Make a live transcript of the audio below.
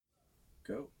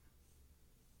Go.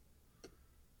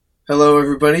 Hello,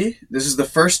 everybody. This is the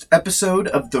first episode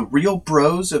of the Real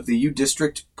Bros of the U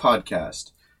District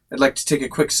podcast. I'd like to take a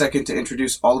quick second to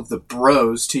introduce all of the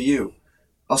bros to you.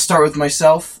 I'll start with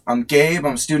myself. I'm Gabe.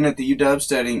 I'm a student at the UW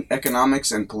studying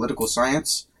economics and political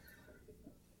science.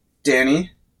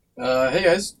 Danny. Hey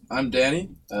guys, I'm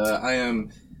Danny. I am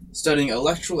studying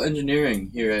electrical engineering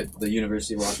here at the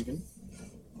University of Washington.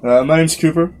 My name's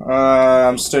Cooper.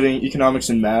 I'm studying economics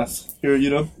and math here at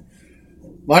UW.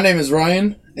 My name is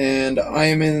Ryan, and I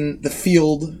am in the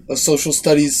field of social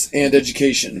studies and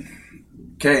education.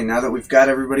 Okay, now that we've got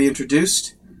everybody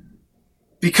introduced,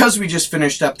 because we just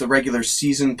finished up the regular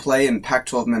season play in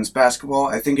Pac-12 men's basketball,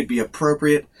 I think it'd be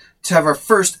appropriate to have our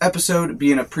first episode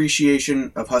be an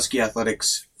appreciation of Husky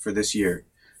athletics for this year.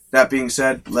 That being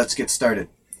said, let's get started.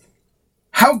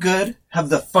 How good have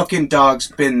the fucking Dogs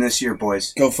been this year,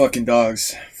 boys? Go fucking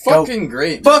Dogs. Fucking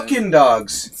great, man. Fucking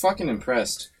Dogs. Fucking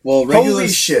impressed. Well, Holy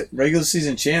shit. regular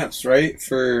season champs, right?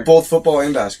 For Both football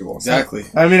and basketball. Exactly.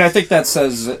 I mean, I think that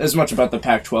says as much about the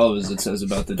Pac-12 as it says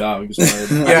about the Dogs.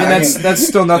 But, Yeah, that's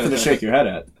still nothing to shake your head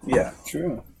at. Yeah.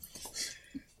 True.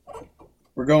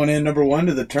 We're going in number one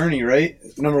to the tourney, right?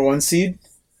 Number one seed?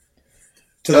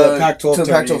 To the Pac-12 To the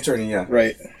tourney. Pac-12 tourney, yeah.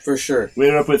 Right. For sure. We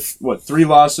ended up with, 3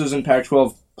 losses in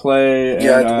Pac-12 play?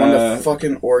 Yeah, and, one to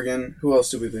fucking Oregon. Who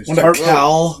else did we lose One to? to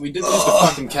Cal. We did lose to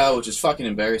fucking Cal, which is fucking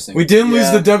embarrassing. We didn't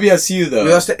lose Yeah. the WSU, though.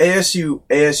 We lost to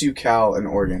ASU, Cal, and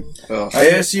Oregon. Oh.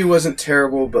 ASU wasn't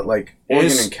terrible, but like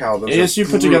Oregon AS and Cal, those ASU are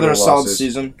put together a brutal solid losses.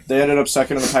 season. They ended up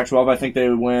second in the Pac-12. I think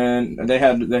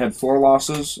they had 4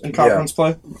 losses in conference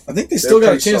play. I think they still got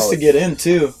a pretty chance solid. to get in,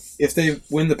 too. If they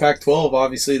win the Pac-12,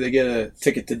 obviously they get a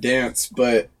ticket to dance.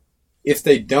 But if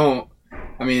they don't,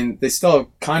 I mean, they still have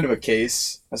kind of a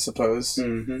case, I suppose.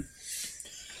 Mm-hmm.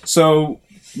 So,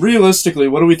 realistically,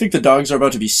 what do we think the Dogs are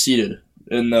about to be seeded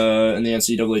in the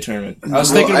NCAA tournament? I was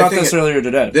Well, thinking I about think this earlier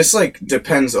today. This like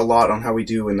depends a lot on how we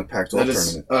do in the Pac-12 That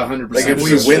is tournament. 100%. Like if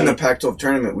we win the Pac-12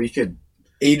 tournament, we could.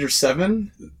 8 or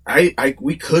 7?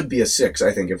 We could be a 6.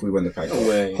 I think if we win the Pac-12. No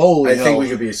way. Holy I hell. think we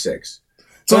could be a 6.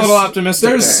 It's a little optimistic.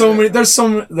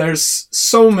 There's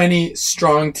so many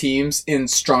strong teams in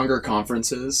stronger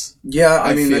conferences. Yeah, I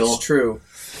I mean feel. that's true.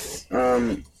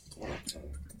 I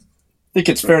think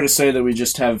it's fair to say that we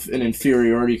just have an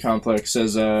inferiority complex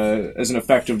as an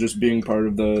effect of just being part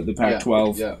of the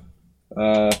Pac-12.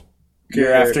 Yeah.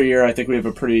 Year after year, I think we have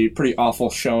a pretty awful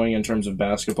showing in terms of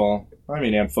basketball. I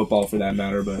mean, and football for that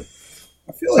matter, but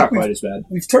I feel it's not quite as bad.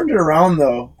 we've turned it around,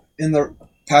 though, in the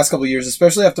past couple of years,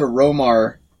 especially after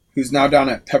Romar, who's now down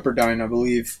at Pepperdine, I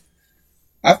believe.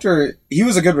 After he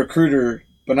was a good recruiter,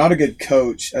 but not a good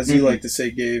coach, as you like to say,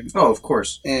 Gabe. Oh, of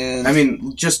course. And I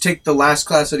mean, just take the last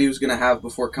class that he was going to have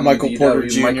before coming Michael to Porter UW.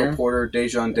 Jr. Michael Porter,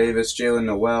 Dejon Davis, Jalen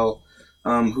Noel.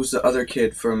 Who's the other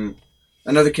kid from...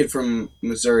 Another kid from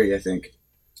Missouri, I think.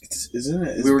 isn't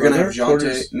it? His We were going to brother? have Jonte.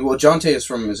 Porter's- Well, Jonte is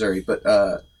from Missouri, but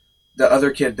the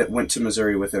other kid that went to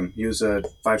Missouri with him, he was a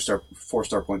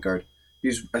 4-star point guard.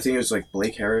 I think it was like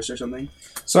Blake Harris or something.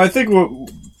 So I think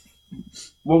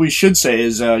what we should say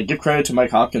is give credit to Mike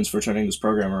Hopkins for turning this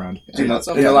program around in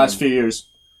the last few years.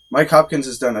 Mike Hopkins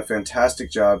has done a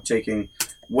fantastic job taking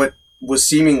what was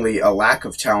seemingly a lack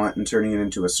of talent and turning it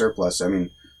into a surplus. I mean,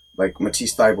 like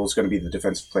Matisse Thybulle is going to be the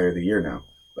defensive player of the year now.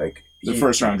 Like The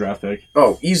first-round draft pick.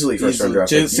 Oh, easily first-round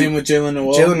draft pick. Same with Jalen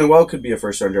Noel. Jalen Noel could be a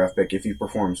first-round draft pick if he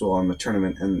performs well in the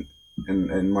tournament and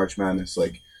March Madness.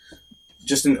 Like,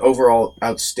 just an overall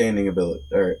outstanding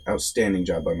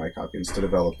job by Mike Hopkins to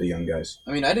develop the young guys.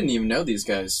 I mean, I didn't even know these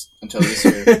guys until this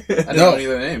year. I didn't know any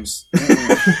of their names.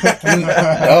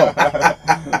 No.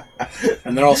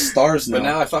 And they're all stars now. But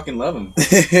now I fucking love them.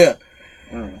 Yeah.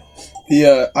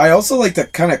 I also like the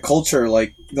kind of culture.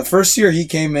 Like, the first year he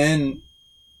came in,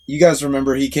 you guys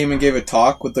remember he came and gave a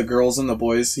talk with the girls and the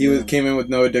boys. He came in with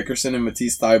Noah Dickerson and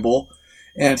Matisse Thybulle.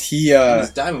 And he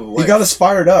His dime of a he life. got us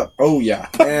fired up. Oh, yeah.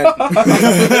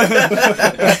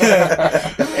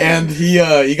 And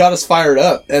he got us fired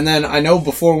up. And then I know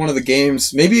before one of the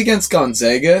games, maybe against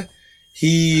Gonzaga,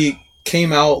 he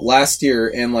came out last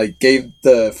year and like gave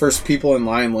the first people in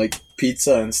line like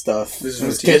pizza and stuff. This is And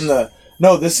was Matisse? getting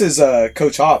No, this is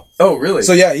Coach Hop. Oh, really?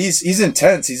 So yeah, he's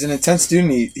intense. He's an intense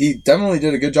student. He definitely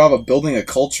did a good job of building a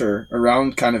culture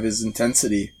around kind of his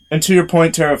intensity. And to your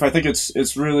point, Tariff, I think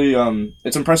it's really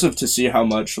it's impressive to see how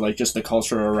much like just the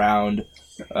culture around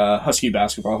Husky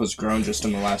basketball has grown just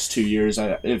in the last 2 years.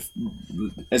 If,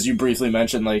 as you briefly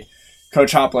mentioned, like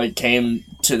Coach Hop like came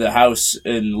to the house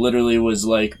and literally was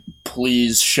like,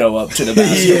 "Please show up to the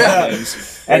basketball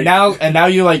games." And now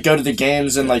you like go to the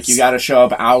games and like you got to show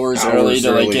up hours early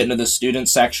to like get into the student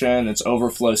section. It's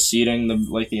overflow seating.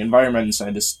 The environment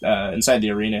inside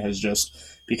the arena has just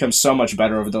become so much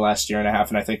better over the last year and a half,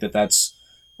 and I think that's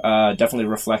definitely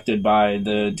reflected by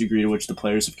the degree to which the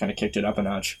players have kind of kicked it up a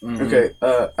notch. Mm-hmm. Okay,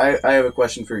 I have a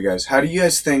question for you guys. How do you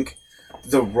guys think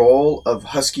the role of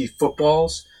Husky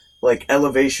football's like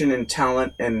elevation in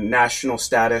talent and national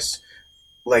status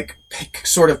like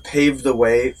sort of paved the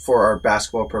way for our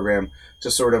basketball program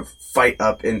to sort of fight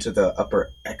up into the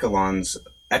upper echelons of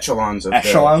echelons?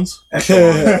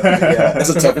 Yeah, that's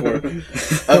a tough word.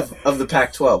 of the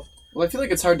Pac-12. Well, I feel like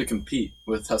it's hard to compete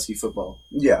with Husky football.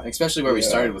 Yeah, especially where we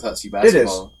started with Husky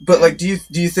basketball. It is, but like, do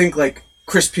you think like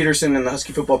Chris Peterson and the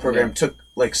Husky football program took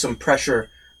like some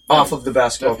pressure off of the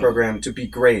basketball program to be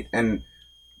great, and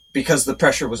because the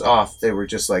pressure was off, they were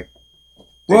just like,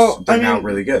 they're now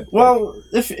really good. Well,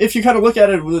 if you kind of look at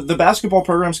it, the basketball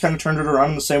program's kind of turned it around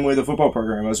in the same way the football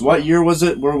program is. What year was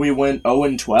it where we went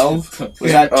 0-12?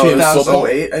 Was that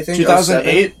 2008? I think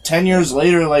 2008. 10 years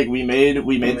later, like we made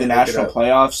the national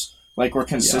playoffs. Like we're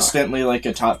consistently like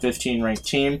a top 15 ranked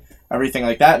team. Everything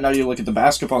like that. Now you look at the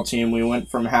basketball team, we went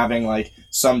from having like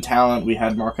some talent. We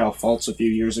had Markelle Fultz a few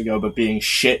years ago, but being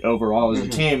shit overall as a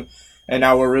team. And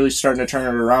now we're really starting to turn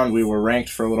it around. We were ranked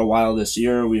for a little while this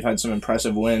year. We've had some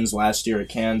impressive wins last year at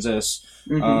Kansas.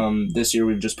 This year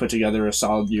we've just put together a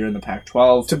solid year in the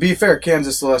Pac-12. To be fair,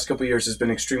 Kansas the last couple of years has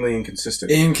been extremely inconsistent.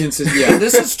 Yeah,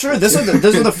 this is true. This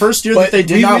is the first year that they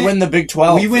did not win the Big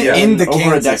 12. We went into over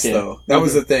Kansas, a decade. though. That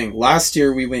was the thing. Last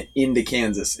year we went into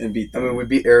Kansas and beat them. I mean, we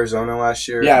beat Arizona last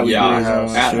year. Yeah, we beat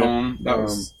Arizona at home. That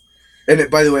was...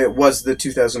 And by the way, it was the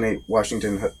 2008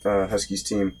 Washington Huskies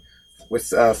team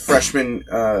with freshman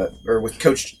with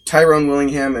Coach Tyrone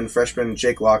Willingham and freshman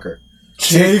Jake Locker.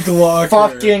 Jake Locker.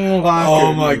 Fucking Locker.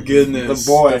 Oh my goodness.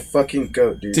 The boy. The fucking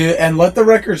goat, dude. And let the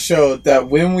record show that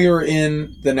when we were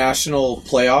in the national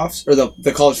playoffs, or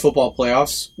the college football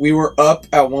playoffs, we were up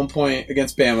at one point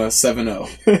against Bama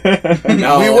 7-0.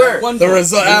 Now, we were.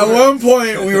 At one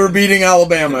point, we were beating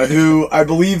Alabama, who I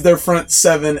believe their front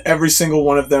seven, every single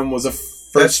one of them was a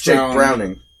first That's Jake round.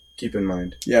 Browning, keep in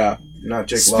mind. Yeah. Not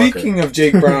Jake Locker. Speaking of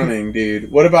Jake Browning,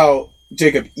 dude, what about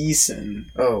Jacob Eason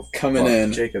coming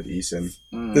in? Jacob Eason.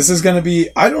 This is going to be...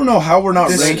 I don't know how we're not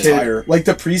This ranked kid- higher. Like,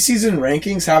 the preseason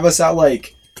rankings have us at,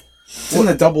 like... It's in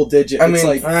the double digit. I It's mean,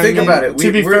 like... think about it.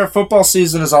 To be fair, football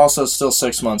season is also still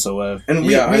 6 months away. And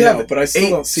we I have know, but I still 8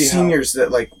 don't see seniors that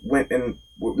like went and...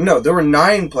 No, there were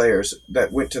 9 players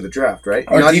that went to the draft, right?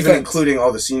 Our Not even defense- including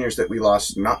all the seniors that we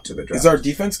lost not to the draft. Is our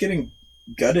defense getting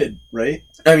gutted, right?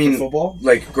 I mean, football?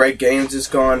 like Greg Gaines is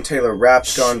gone, Taylor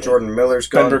Rapp's gone, Jordan Miller's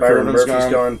gone, Ben Byron Burkervin's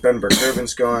Murphy's gone, Ben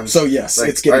Burkervin's gone. So yes, Like,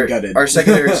 it's getting gutted. Our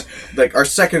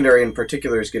secondary in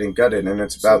particular is getting gutted, and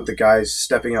it's about the guys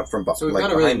stepping up from So we've like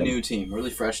got a really behind them. new team,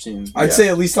 really fresh team. I'd say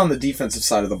at least on the defensive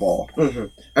side of the ball. Mm-hmm.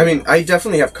 I mean, I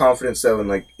definitely have confidence though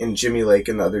in Jimmy Lake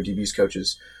and the other DB's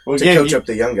coaches to coach up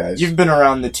the young guys. You've been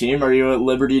around the team. Are you at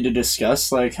liberty to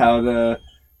discuss like how the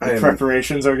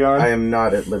preparations are going? I am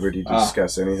not at liberty to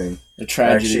discuss anything. A I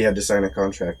tragedy. actually had to sign a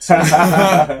contract,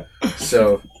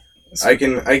 so I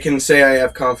can say I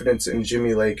have confidence in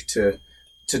Jimmy Lake to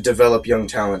develop young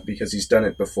talent because he's done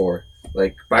it before.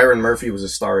 Like Byron Murphy was a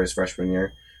star his freshman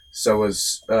year. So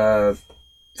was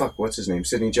what's his name?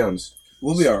 Sidney Jones.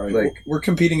 We'll be all right. Like, we're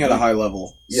competing at a high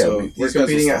level. Yeah, so we're these guys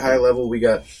competing will at high level. We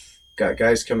got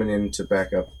guys coming in to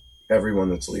back up everyone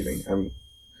that's leaving.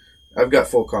 I've got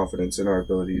full confidence in our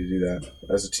ability to do that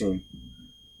as a team.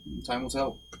 Time will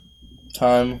tell.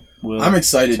 Time will. I'm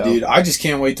excited, tell. dude. I just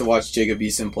can't wait to watch Jacob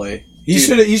Eason play. He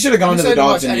should have gone to the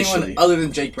Dogs initially. Anyone other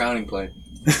than Jake Browning play.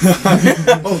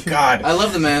 Oh God! I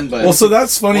love the man, but Well, so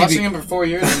that's funny. watching him for 4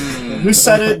 years. Who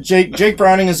said it? Jake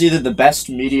Browning is either the best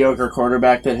mediocre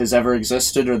quarterback that has ever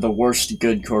existed, or the worst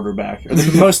good quarterback, or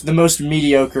the most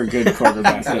mediocre good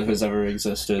quarterback that has ever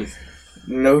existed.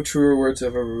 No truer words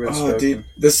have ever been spoken. Dude,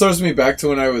 this throws me back to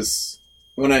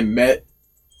when I met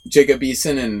Jacob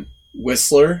Eason in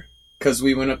Whistler, because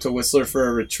we went up to Whistler for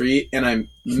a retreat, and I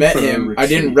met him. I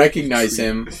didn't recognize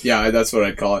him. Yeah, that's what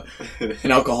I'd call it,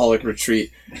 an alcoholic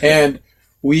retreat. And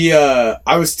I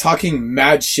was talking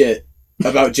mad shit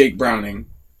about Jake Browning,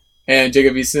 and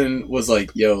Jacob Eason was like,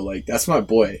 "Yo, like that's my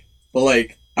boy," but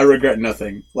like I regret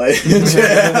nothing. Like,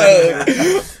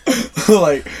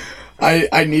 like.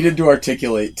 I needed to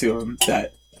articulate to him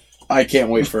that I can't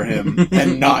wait for him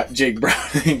and not Jake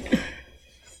Browning.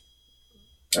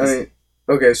 I mean,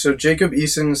 okay, so Jacob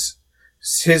Eason's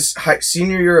his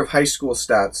senior year of high school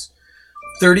stats: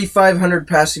 3,500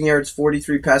 passing yards,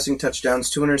 43 passing touchdowns,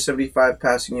 275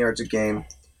 passing yards a game,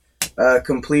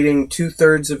 completing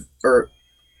 2/3 of,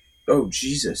 oh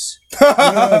Jesus,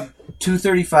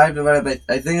 235 divided by,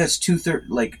 I think that's 2/3,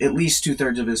 like at least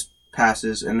 2/3 of his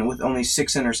passes, and with only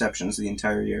 6 interceptions the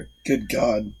entire year. Good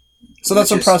God. So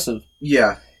that's impressive.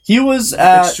 Yeah, He was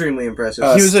at extremely impressive.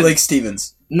 he was at Blake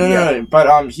Stevens. no,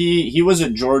 but he was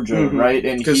at Georgia, right?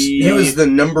 And Because he was the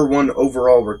number 1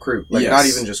 overall recruit, like not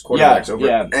even just quarterbacks over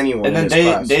anyone. And then in his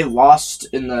class. they lost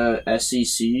in the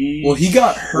SEC. Well, he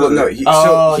got hurt. Well, no, he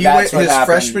went that's what his happened.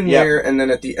 freshman year, and then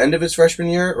at the end of his freshman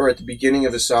year, or at the beginning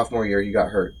of his sophomore year, he got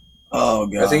hurt. Oh,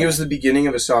 God. I think it was the beginning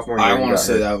of his sophomore year. I want to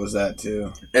say that was that,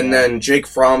 too. And then Jake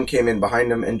Fromm came in behind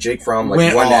him, and Jake Fromm won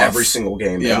every single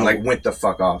game and went the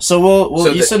fuck off. So will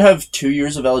Easton have 2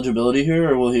 years of eligibility here,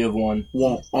 or will he have 1?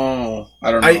 Well,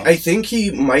 I don't know. I think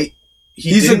he might.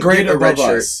 He's a grade above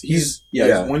shirt. us. He's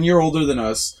 1 year older than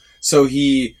us. So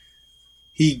he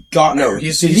got... No, did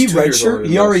he's he 2 red years shirt? older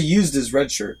than He already us. used his red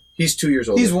shirt. He's 2 years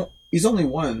older. He's only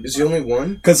 1. Is he only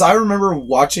 1? Because I remember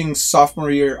watching sophomore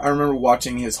year, I remember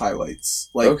watching his highlights.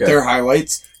 Their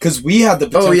highlights. Because we had the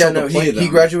potential to play them. He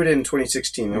graduated in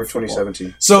 2016 or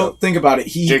 2017. So think about it.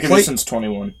 Jacob Easton's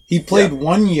 21. He played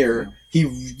 1 year. He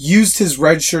used his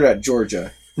red shirt at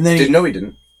Georgia. And then No, he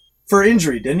didn't. For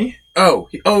injury, didn't he? Oh,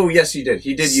 yes, he did.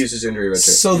 He did use his injury red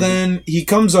shirt. So then he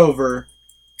comes over,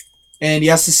 and he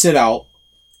has to sit out.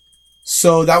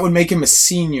 So that would make him a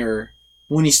senior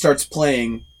when he starts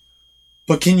playing.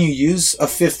 But can you use a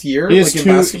 5th year? He has, in he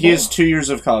basketball? has 2 years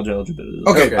of college eligibility.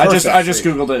 Okay, I just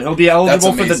googled it. He'll be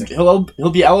eligible for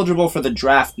he'll be eligible for the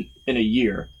draft in a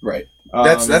year. Right.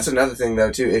 That's another thing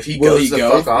though too. If he Will goes he the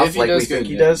go? fuck off If he like we does think good,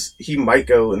 he yeah. does, he might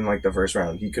go in like the first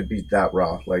round. He could be that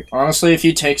raw. Like Honestly, if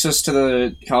he takes us to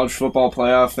the college football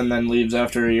playoff and then leaves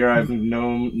after a year, I have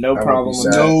no problem with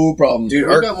sad. that. No problem. dude,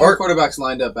 We've got more quarterbacks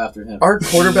lined up after him. our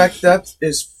quarterback depth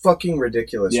is fucking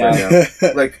ridiculous right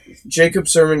now. Like Jacob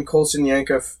Sermon, Colson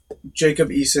Yankoff, Jacob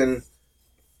Eason,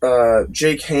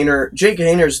 Jake Hayner. Jake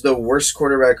Hayner's the worst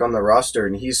quarterback on the roster,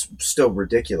 and he's still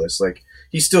ridiculous. Like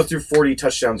he still threw 40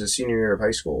 touchdowns his senior year of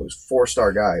high school. He was a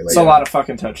 4-star guy. Like, It's a lot of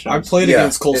fucking I touchdowns. played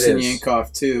against Colson it is.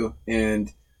 Yankoff too, and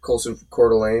Colson Coeur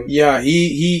d'Alene. yeah,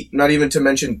 he Not even to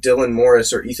mention Dylan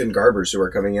Morris or Ethan Garbers who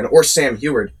are coming in, or Sam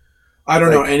Heward. I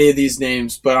don't know Like- any of these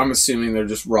names, but I'm assuming they're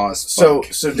just raw as So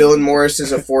fuck. Dylan Morris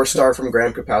is a 4-star from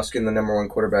Graham Kapowski, the number 1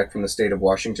 quarterback from the state of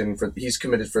Washington. He's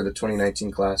committed for the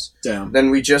 2019 class. Damn.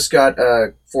 Then we just got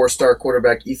a 4-star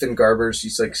quarterback, Ethan Garbers.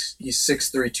 He's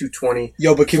 6'3", 220.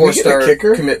 Yo, but can we get 4-star a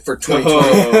kicker? commit for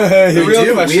 2020. The We real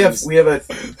do. questions. We have a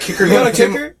kicker You got named a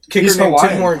Tim. kicker? Kicker He's named Tim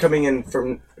Hawaiian. Horn coming in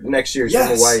from next year. He's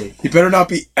from Hawaii. He better not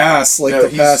be ass like No,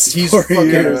 the past he's 4 fucking-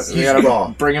 years. We he's gotta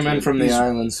raw. bring him in from the He's-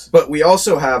 islands. But we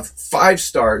also have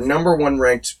 5-star, number 1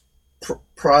 ranked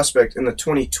prospect in the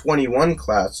 2021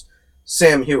 class,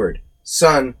 Sam Heward,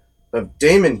 son of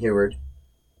Damon Heward,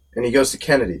 and he goes to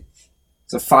Kennedy.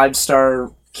 It's a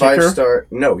 5-star kicker. 5-star.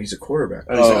 No, he's a quarterback.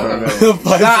 Oh, he's a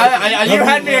quarterback. You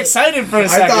had me excited for a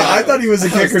second. I thought he was a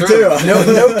kicker too.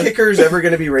 No kicker is ever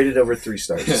going to be rated over 3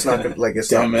 stars. It's not gonna, like it's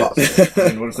Damn not it. possible.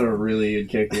 And what if they're a really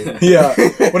good kicker? Yeah.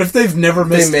 What if they've never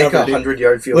They missed make ever, dude?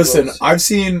 100-yard field Listen, goals. I've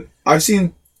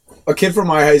seen a kid from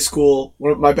my high school,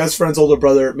 one of my best friend's older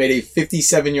brother, made a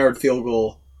 57-yard field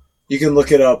goal. You can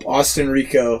look it up. Austin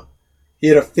Rico. He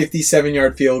had a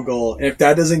 57-yard field goal. And if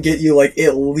that doesn't get you like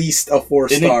at least a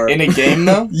 4-star. In a game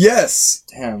though? Yes.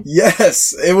 Damn.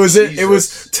 Yes. It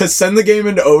was to send the game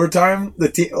into overtime.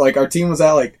 Our team was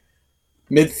at like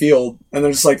midfield and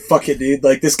they're just like, fuck it, dude.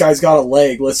 Like this guy's got a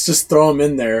leg. Let's just throw him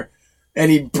in there. And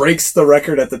he breaks the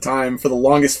record at the time for the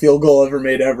longest field goal ever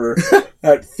made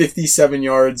at 57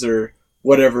 yards or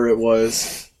whatever it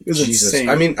was. It was Jesus. insane.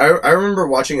 I mean, I remember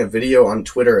watching a video on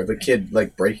Twitter of a kid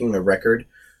like breaking the record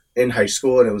in high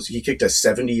school, and he kicked a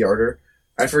 70-yarder.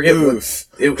 I forget Oof.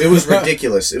 what it was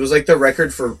ridiculous. It was like the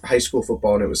record for high school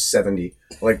football, and it was 70,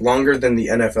 like longer than the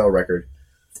NFL record.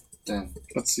 Damn.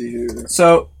 Let's see here.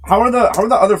 So how are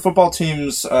the other football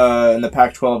teams in the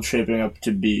Pac-12 shaping up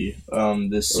to be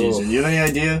this season? Do you have any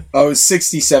idea? Oh, it was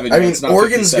 67 I mean, yards, not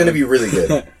Oregon's 57. going to be really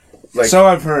good. Like So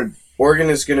I've heard. Oregon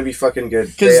is going to be fucking good.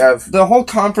 They Because have the whole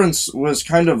conference was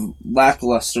kind of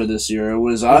lackluster this year. It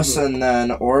was us, and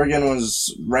then Oregon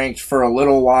was ranked for a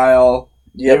little while.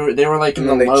 Yep. They were like in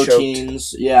the And then they low choked.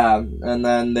 teens. Yeah, and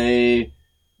then they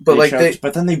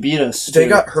but then they beat us. they too.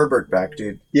 got Herbert back,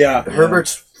 dude. Yeah.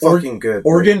 Herbert's fucking good.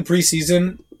 Oregon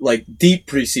preseason, like deep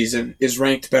preseason, is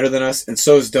ranked better than us, and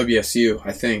so is WSU,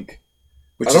 I think.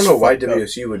 Which I don't is know why fucked up.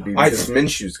 WSU would be, because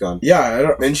Minshew's gone. Yeah, I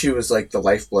don't. Minshew was like the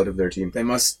lifeblood of their team. They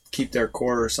must keep their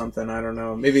core or something. I don't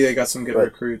know. Maybe they got some good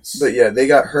recruits. But yeah, they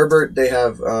got Herbert. They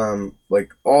have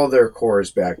like all their core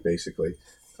is back basically.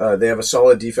 They have a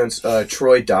solid defense.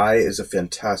 Troy Dye is a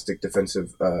fantastic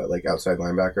defensive like outside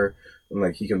linebacker, and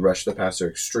like he can rush the passer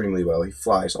extremely well. He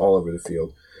flies all over the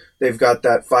field. They've got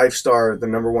that 5-star, the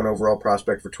number 1 overall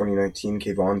prospect for 2019,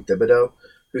 Kayvon Thibodeau,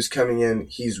 who's coming in.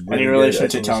 He's really Any relation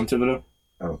to Tom Thibodeau?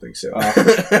 I don't think so.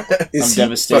 I'm Is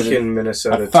devastated. Fucking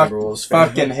Minnesota I Timberwolves fan.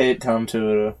 fucking hate Tom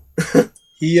Thibodeau.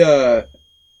 He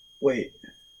wait.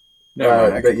 Never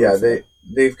mind, I But can yeah, look for it.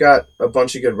 they've got a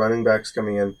bunch of good running backs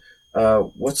coming in.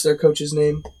 What's their coach's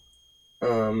name?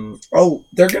 Oh,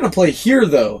 they're gonna play here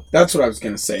though. That's what I was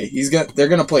gonna say. They're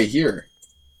gonna play here,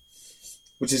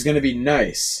 which is gonna be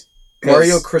nice.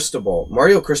 Mario Cristobal.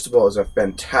 Mario Cristobal is a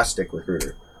fantastic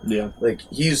recruiter. Yeah. Like,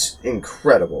 he's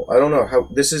incredible. I don't know how...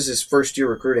 This is his first year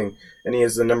recruiting, and he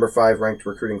is the number 5 ranked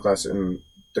recruiting class in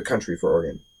the country for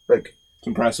Oregon. Like, It's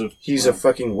impressive. he's a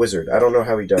fucking wizard. I don't know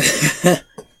how he does it.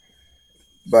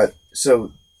 But,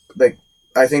 so, like,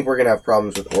 I think we're going to have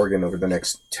problems with Oregon over the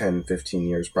next 10, 15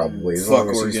 years, probably, as long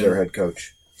as he's Oregon. their head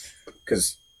coach.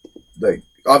 Because, like,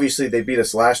 obviously they beat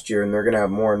us last year, and they're going to have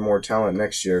more and more talent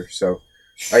next year, so...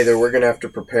 Either we're going to have to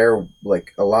prepare,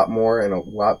 like, a lot more and a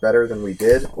lot better than we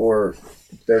did, or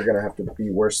they're going to have to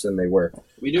be worse than they were.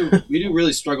 We do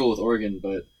really struggle with Oregon,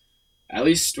 but at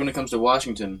least when it comes to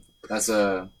Washington, that's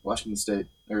Washington State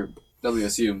or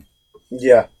WSU.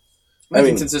 Yeah. We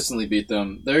can consistently beat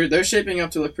them. They're shaping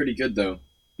up to look pretty good though.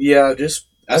 Yeah, just...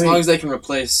 As long as they can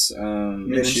replace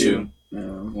Minshew.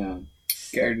 Yeah.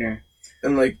 Gardner.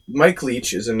 And, like, Mike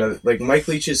Leach is another... Like, Mike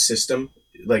Leach's system,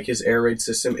 like, his air raid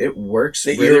system, it works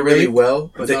The really, ear really raid?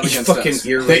 well. But The not against fucking us.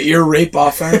 ear The raid. ear rape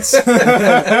offense.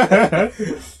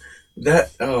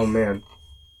 That... Oh, man.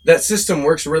 That system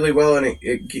works really well, and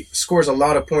it scores a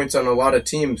lot of points on a lot of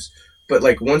teams. But,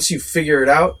 like, once you figure it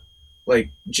out,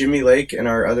 like Jimmy Lake and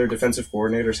our other defensive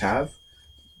coordinators have,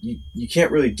 you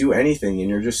can't really do anything, and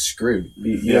you're just screwed.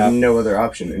 You have no other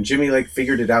option. And Jimmy Lake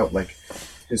figured it out, like,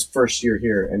 his first year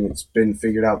here, and it's been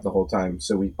figured out the whole time.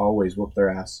 So we always whoop their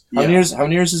ass. How many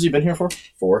years has he been here for?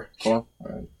 4. All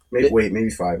right. Maybe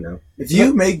 5 now. If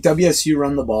you make WSU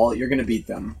run the ball, you're gonna beat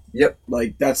them. Yep.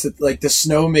 Like that's it. Like the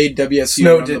snow made WSU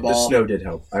Snow run did the ball. the snow did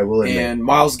help. I will admit. And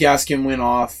Miles Gaskin went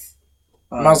off.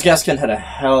 Miles Gaskin had a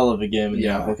hell of a game in the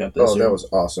Yeah. Apple Cup this year. That was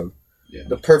awesome. Yeah.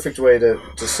 The perfect way to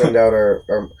send out our.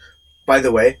 By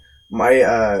the way,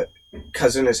 my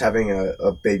cousin is having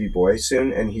a baby boy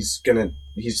soon, and he's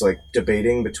like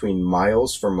debating between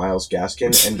Miles for Miles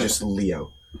Gaskin and just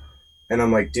Leo. And I'm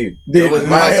like, dude, go with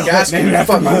Miles Gaskin, Name it you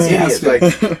after fucking Miles idiot.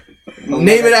 Gaskin. Like,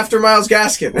 name it after Miles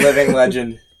Gaskin. Living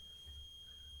legend.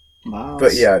 Miles.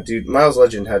 But yeah, dude, Miles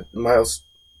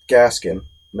Gaskin,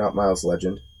 not Miles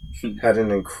Legend, had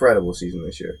an incredible season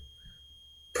this year.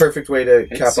 Perfect way to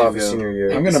Hate cap off Seago. his senior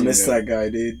year. I'm gonna See miss that. that guy,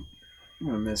 dude. I'm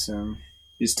gonna miss him.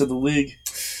 He's to the league.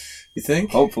 You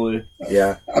think? Hopefully.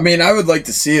 Yeah. I mean, I would like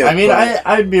to see it. I mean, but-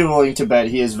 I'd be willing to bet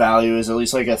his value is at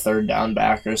least like a third down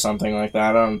back or something like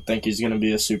that. I don't think he's going to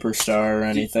be a superstar or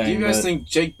anything. Do you guys but think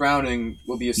Jake Browning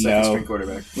will be a second string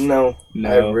quarterback? No,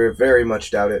 No. I very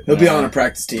much doubt it. he'll be No. on a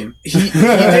practice team. He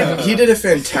did a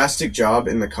fantastic job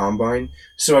in the combine,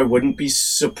 so I wouldn't be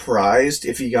surprised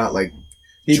if he got like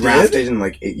He drafted did? in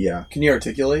like 8. Yeah. Can you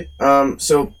articulate?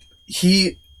 So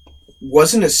he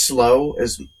wasn't as slow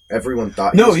as everyone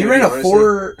thought. No, was he gonna ran be, a honestly.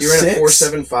 4.6. He ran a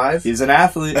 4.75. he's an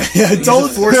athlete. Yeah, I told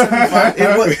He's a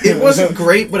 4.75. It wasn't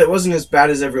great, but it wasn't as bad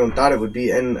as everyone thought it would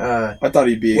be. And I thought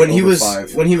he'd be when he over was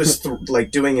 5. when he was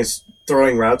like doing his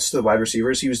throwing routes to the wide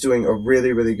receivers, he was doing a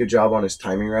really, really good job on his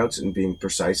timing routes and being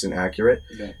precise and accurate.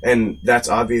 Okay. And that's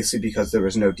obviously because there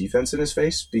was no defense in his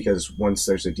face, because once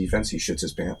there's a defense, he shits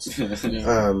his pants.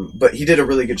 But he did a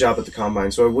really good job at the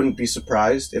combine, so I wouldn't be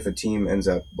surprised if a team ends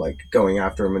up like going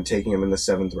after him and taking him in the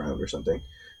 7th round or something.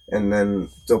 And then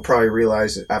they'll probably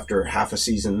realize after half a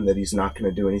season that he's not going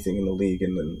to do anything in the league,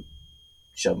 and then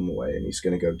shove him away, and he's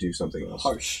going to go do something else.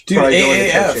 Harsh. Dude, Probably go into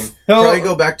AAF. coaching. Probably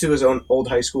go back to his own old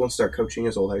high school and start coaching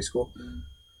his old high school.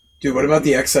 Dude, what about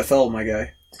the XFL, my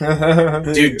guy?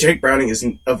 Dude, Jake Browning is,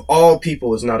 of all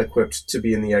people, is not equipped to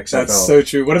be in the XFL. That's so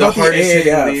true. What about the hardest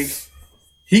hitting AAF? league.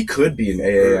 He could be an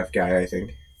AAF guy, I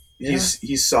think. Yeah.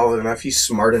 He's solid enough. He's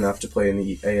smart enough to play in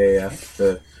the AAF,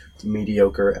 the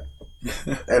mediocre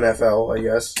NFL, I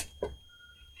guess.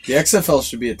 The XFL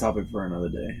should be a topic for another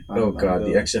day. Oh god,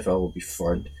 the XFL will be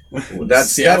fun. Seattle's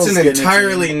That's an getting a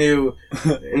entirely team. new,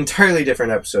 entirely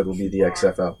different episode. Will be the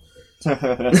XFL.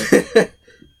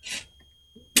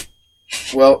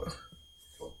 Well,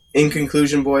 In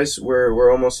conclusion, boys,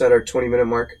 we're almost at our 20-minute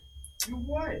mark.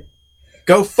 What?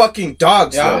 Go fucking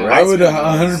dogs, Yeah, though, right? I would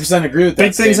 100% agree with that.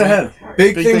 Big things statement. ahead.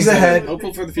 Big things ahead.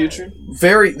 Hopeful for the future.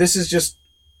 This is just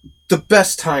the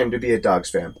best time to be a Dogs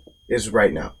fan is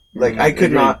right now. Like, I could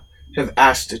agreed. not have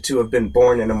asked to have been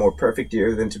born in a more perfect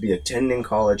year than to be attending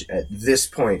college at this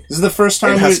point This is the first in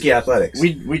time Husky athletics.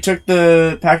 we took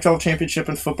the Pac-12 championship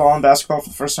in football and basketball for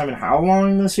the first time in how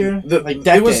long this year? Like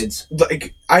It was, decades.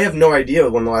 like, I have no idea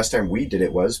when the last time we did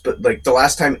it was, but like the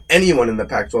last time anyone in the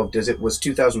Pac-12 did it was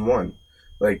 2001.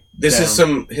 Like, this is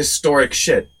some historic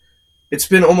shit. It's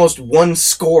been almost one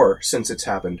score since it's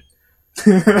happened.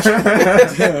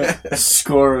 A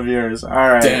score of years. All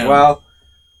right. Damn. Well,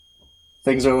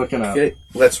 things are looking up. Okay,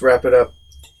 let's wrap it up.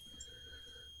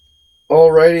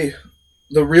 Alrighty,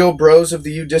 the real bros of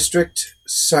the U District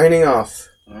signing off.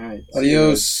 All right.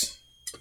 Adios.